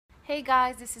Hey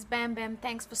guys, this is Bam Bam.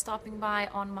 Thanks for stopping by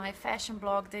on my fashion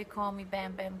blog. They call me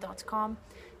bambam.com.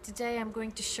 Today I'm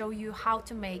going to show you how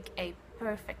to make a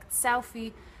perfect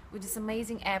selfie with this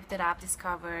amazing app that I've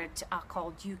discovered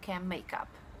called YouCam Makeup.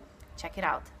 Check it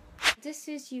out. This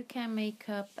is YouCam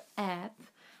Makeup app,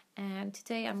 and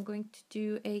today I'm going to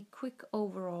do a quick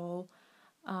overall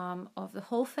of the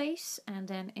whole face, and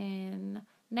then in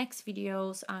next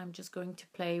videos I'm just going to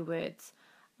play with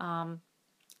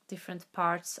different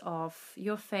parts of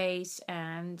your face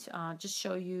and just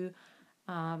show you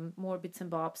more bits and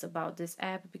bobs about this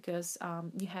app, because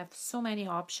you have so many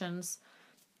options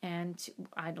and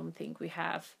I don't think we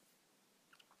have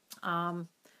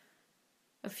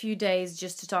a few days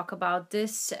just to talk about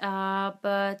this,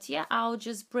 but yeah, I'll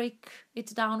just break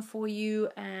it down for you,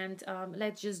 and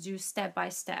let's just do step by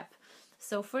step.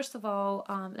 So first of all,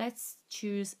 let's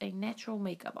choose a natural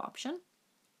makeup option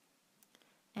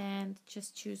and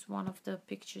just choose one of the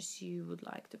pictures you would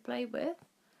like to play with.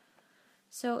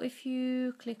 So if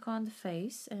you click on the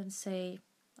face and say,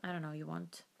 I don't know, you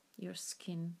want your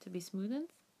skin to be smoothened,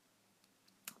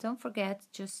 don't forget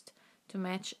just to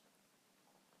match.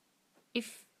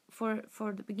 If for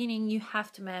the beginning you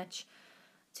have to match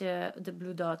the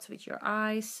blue dots with your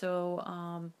eyes,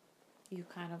 so you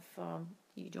kind of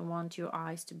you don't want your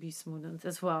eyes to be smoothened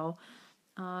as well,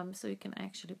 so you can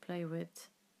actually play with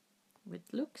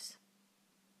looks,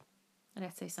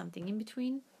 let's say something in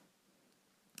between,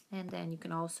 and then you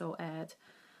can also add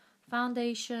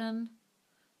foundation,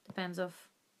 depends of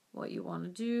what you want to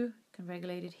do. You can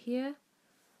regulate it here,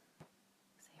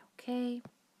 say okay,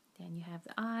 then you have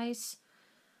the eyes.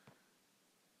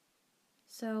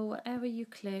 So whatever you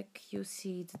click, you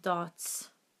see the dots,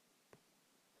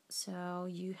 so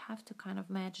you have to kind of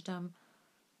match them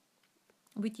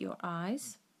with your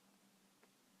eyes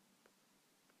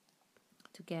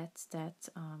to get that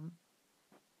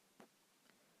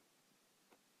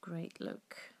great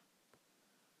look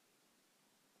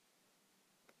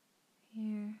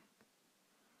here,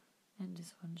 and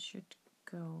this one should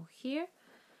go here.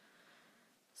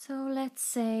 So let's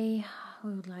say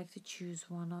we would like to choose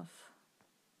one of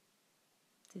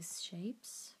these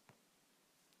shapes.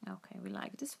 Okay, we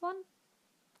like this one.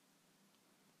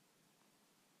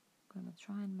 I'm gonna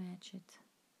try and match it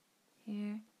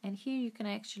here, and here you can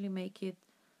actually make it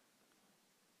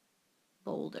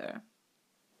bolder,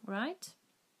 right?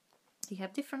 You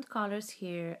have different colors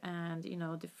here, and you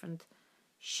know, different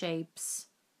shapes,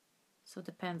 so it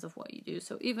depends of what you do.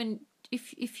 So even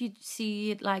if you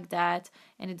see it like that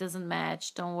and it doesn't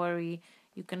match, don't worry,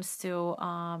 you can still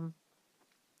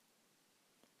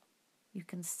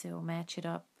match it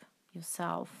up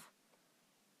yourself.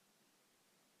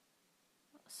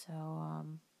 So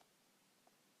you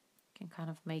can kind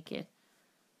of make it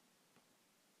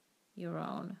your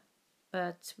own.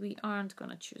 But we aren't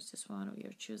gonna choose this one, we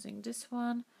are choosing this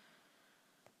one.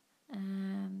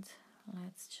 And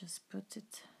let's just put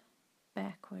it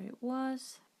back where it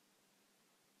was.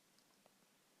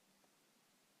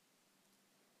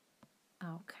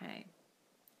 Okay,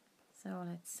 so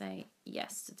let's say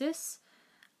yes to this.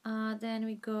 Then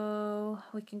we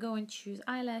can go and choose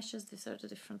eyelashes. These are the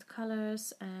different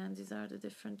colors and these are the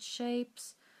different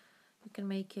shapes. You can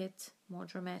make it more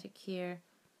dramatic here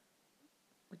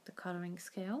with the coloring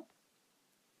scale.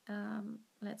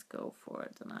 Let's go for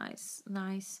the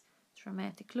nice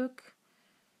dramatic look.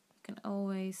 You can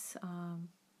always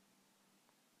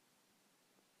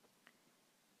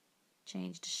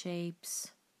change the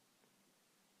shapes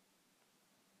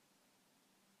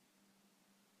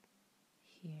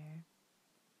here.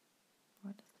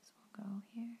 Where does this one go?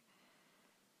 Here.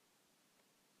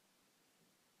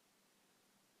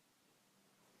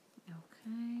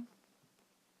 Okay.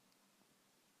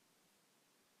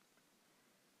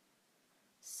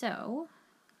 So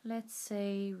let's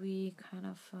say we kind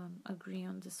of agree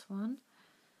on this one,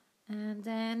 and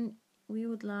then we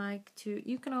would like to,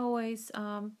 you can always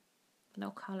you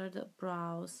know, color the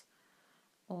brows,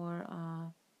 or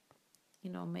you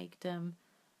know, make them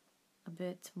a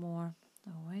bit more.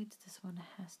 Oh wait, this one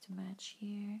has to match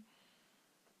here.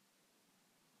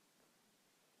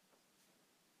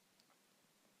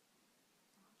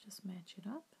 Just match it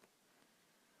up.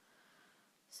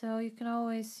 So you can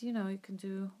always, you know, you can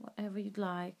do whatever you'd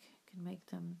like. You can make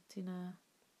them thinner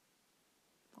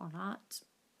or not.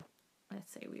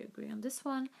 Let's say we agree on this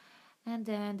one. And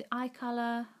then the eye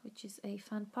color, which is a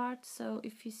fun part. So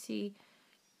if you see,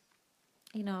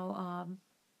 you know,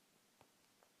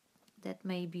 that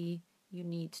maybe you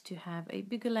need to have a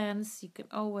bigger lens, you can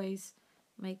always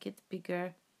make it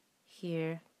bigger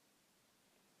here.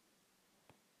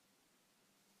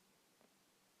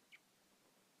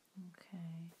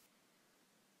 Okay.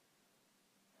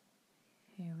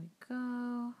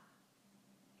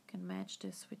 match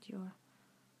this with your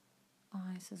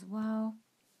eyes as well.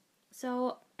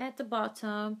 So at the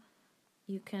bottom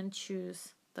you can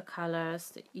choose the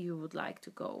colors that you would like to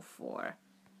go for,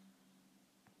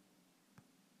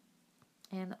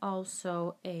 and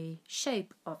also a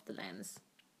shape of the lens,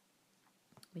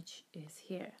 which is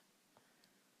here.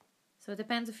 So it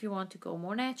depends if you want to go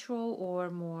more natural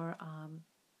or more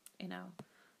you know,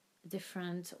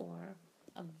 different or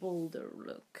a bolder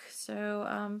look.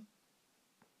 So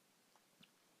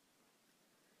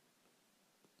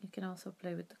you can also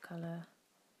play with the color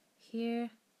here.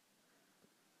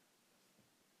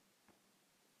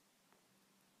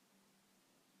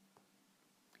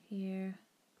 Here.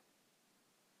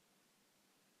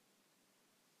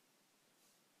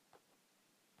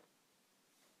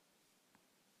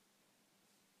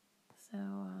 So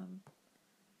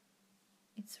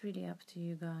it's really up to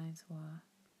you guys.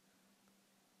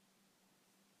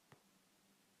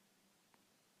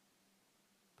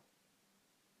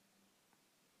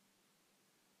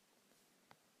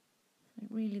 It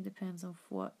really depends on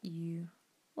what you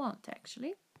want,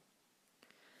 actually.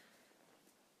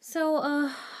 So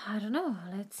I don't know,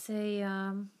 let's say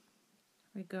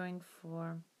we're going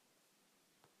for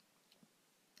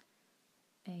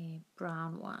a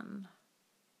brown one.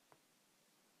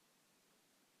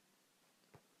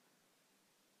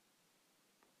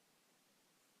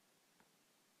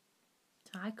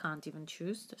 I can't even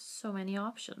choose, there's so many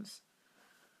options.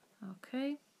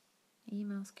 Okay,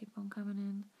 emails keep on coming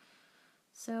in.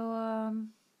 So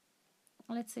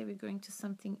let's say we're going to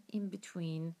something in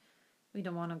between. We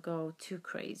don't want to go too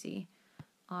crazy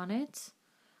on it.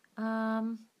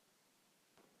 And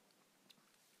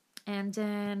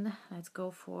then let's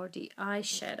go for the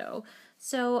eyeshadow.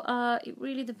 So it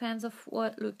really depends of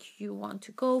what look you want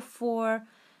to go for.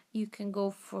 You can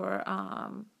go for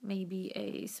maybe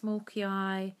a smoky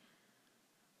eye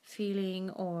feeling,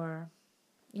 or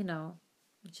you know,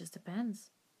 it just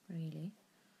depends really.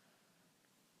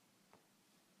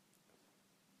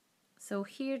 So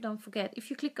here, don't forget, if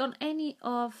you click on any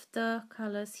of the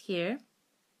colors here,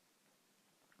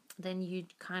 then you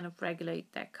kind of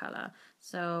regulate that color.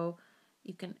 So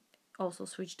you can also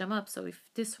switch them up. So if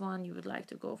this one you would like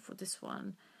to go for this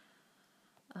one,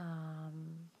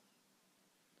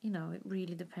 you know, it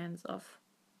really depends of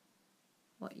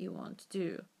what you want to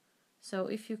do. So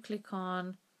if you click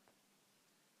on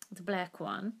the black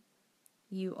one,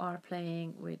 you are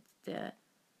playing with the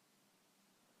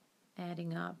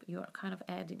adding up, you are kind of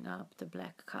adding up the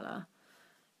black color.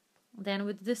 Then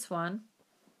with this one,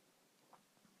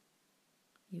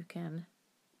 you can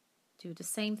do the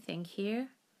same thing here.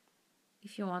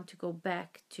 If you want to go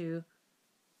back to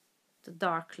the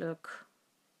dark look,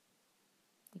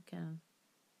 you can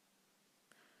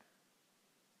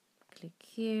click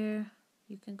here.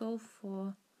 You can go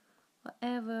for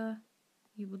whatever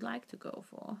you would like to go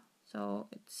for. So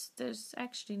there's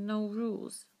actually no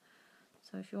rules.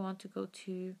 So if you want to go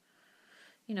to,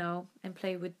 you know, and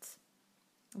play with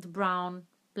the brown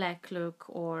black look,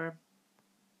 or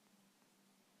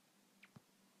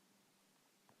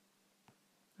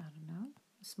I don't know,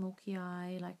 smoky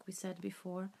eye like we said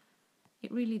before,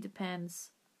 it really depends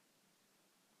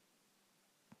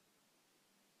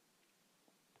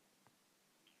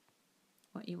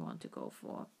what you want to go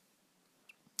for.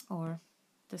 Or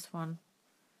this one.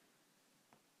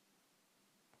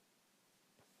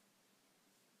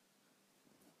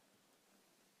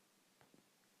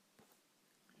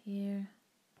 Here.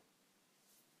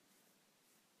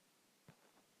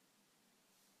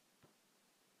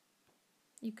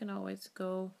 You can always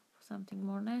go for something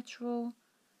more natural,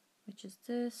 which is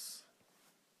this.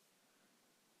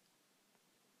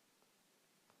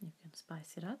 You can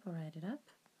spice it up or add it up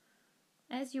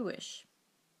as you wish.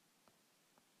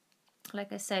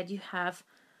 Like I said, you have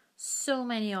so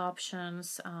many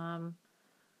options,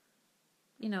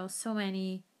 you know, so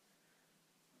many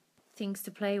things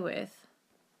to play with.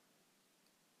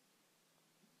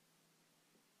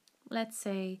 Let's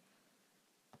say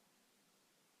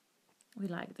we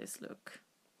like this look.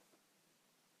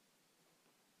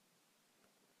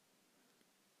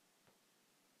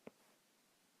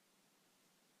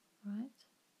 Right?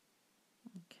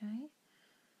 Okay.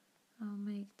 I'll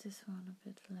make this one a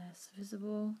bit less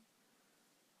visible,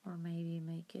 or maybe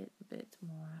make it a bit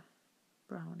more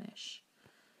brownish.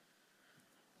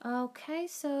 Okay,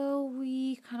 so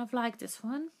we kind of like this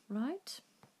one, right?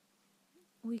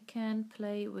 We can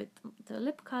play with the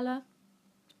lip color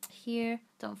here.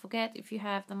 Don't forget, if you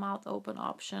have the mouth open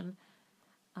option,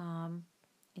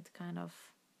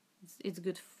 it's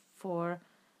good for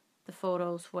the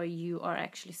photos where you are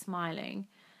actually smiling.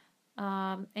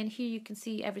 And here you can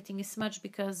see everything is smudged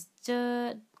because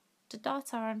the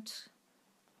dots aren't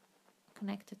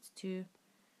connected to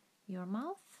your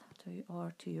mouth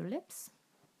or to your lips.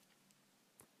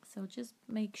 So just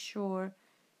make sure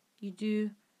you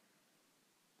do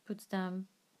put them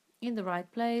in the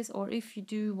right place, or if you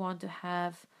do want to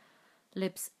have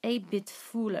lips a bit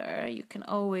fuller, you can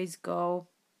always go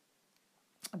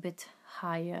a bit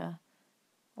higher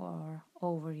or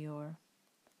over your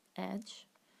edge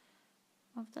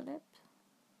of the lip.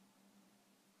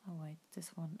 Oh wait, this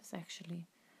one is actually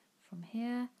from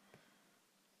here.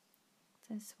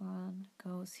 This one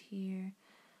goes here.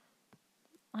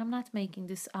 I'm not making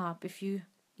this up. If you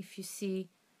see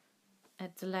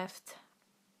at the left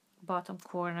bottom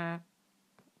corner,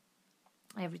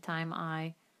 every time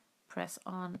I press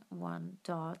on one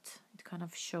dot, it kind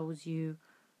of shows you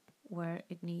where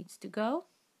it needs to go.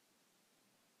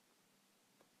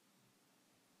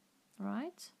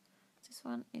 Right? This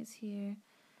one is here,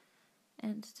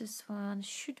 and this one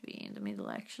should be in the middle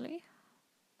actually.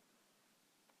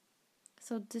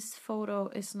 So this photo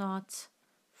is not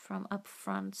from up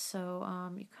front, so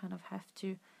you kind of have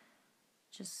to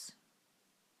just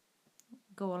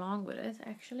go along with it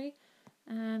actually,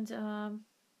 and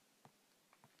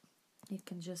you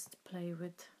can just play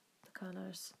with the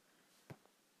colors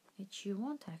which you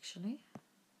want actually.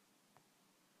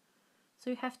 So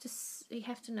you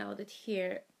have to know that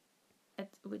here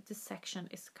with this section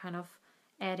is kind of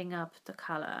adding up the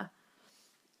color,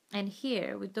 and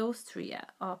here with those three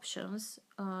options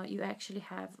you actually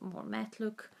have more matte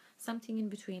look, something in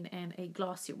between, and a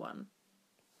glossy one.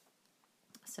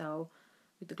 So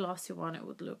with the glossy one it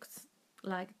would look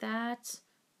like that.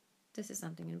 This is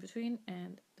something in between,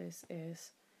 and this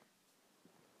is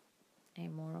a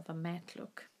more of a matte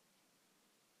look.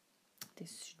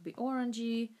 This should be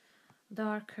orangey,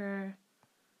 darker,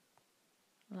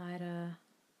 lighter,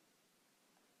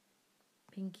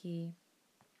 pinky.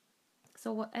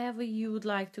 So whatever you would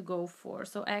like to go for.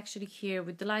 So actually here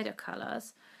with the lighter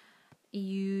colors,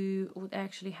 you would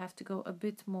actually have to go a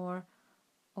bit more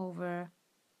over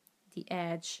the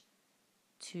edge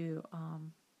to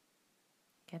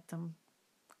get them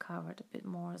covered a bit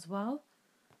more as well.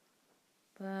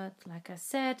 But like I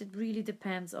said, it really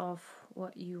depends of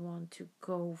what you want to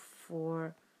go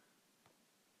for.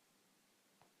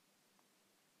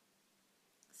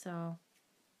 So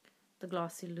the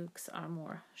glossy looks are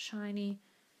more shiny,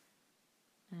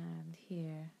 and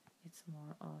here it's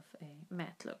more of a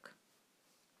matte look.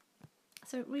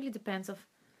 So it really depends of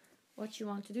what you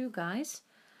want to do, guys.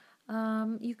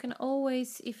 You can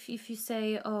always, if you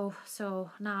say, oh,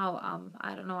 so now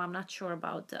I don't know, I'm not sure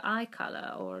about the eye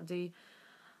color or the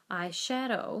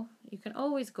eyeshadow, you can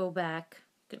always go back,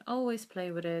 you can always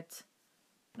play with it,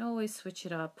 you can always switch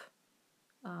it up,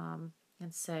 and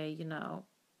say, you know,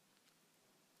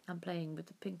 I'm playing with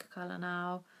the pink color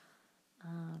now.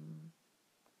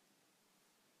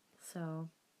 So,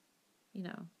 you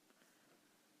know,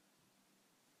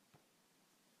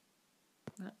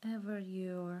 whatever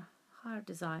your heart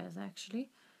desires actually.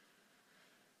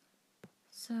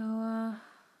 So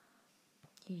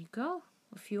here you go,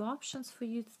 a few options for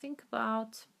you to think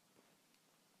about.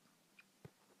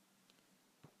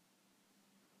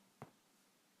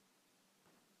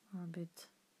 Or a bit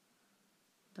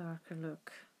darker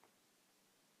look,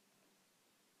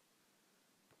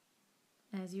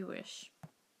 as you wish.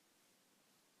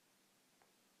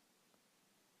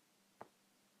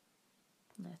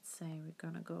 Let's say we're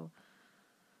gonna go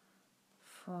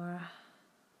for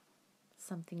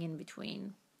something in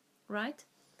between, right?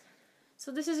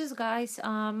 So this is it, guys.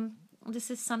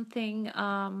 This is something,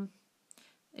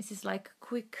 this is like a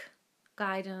quick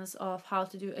guidance of how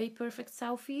to do a perfect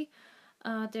selfie.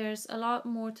 There's a lot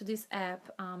more to this app,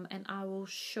 and I will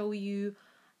show you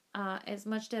as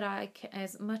much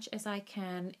as I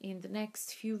can in the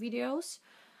next few videos.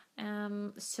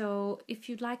 So if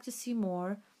you'd like to see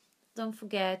more, don't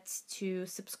forget to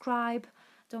subscribe.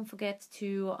 Don't forget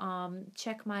to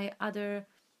check my other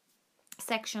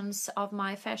sections of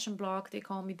my fashion blog. They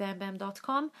call me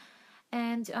bambam.com,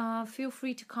 and feel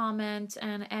free to comment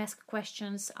and ask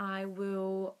questions. I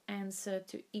will answer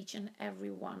to each and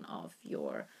every one of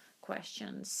your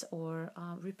questions, or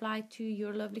reply to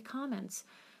your lovely comments.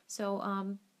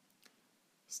 So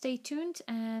stay tuned,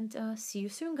 and see you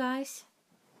soon, guys.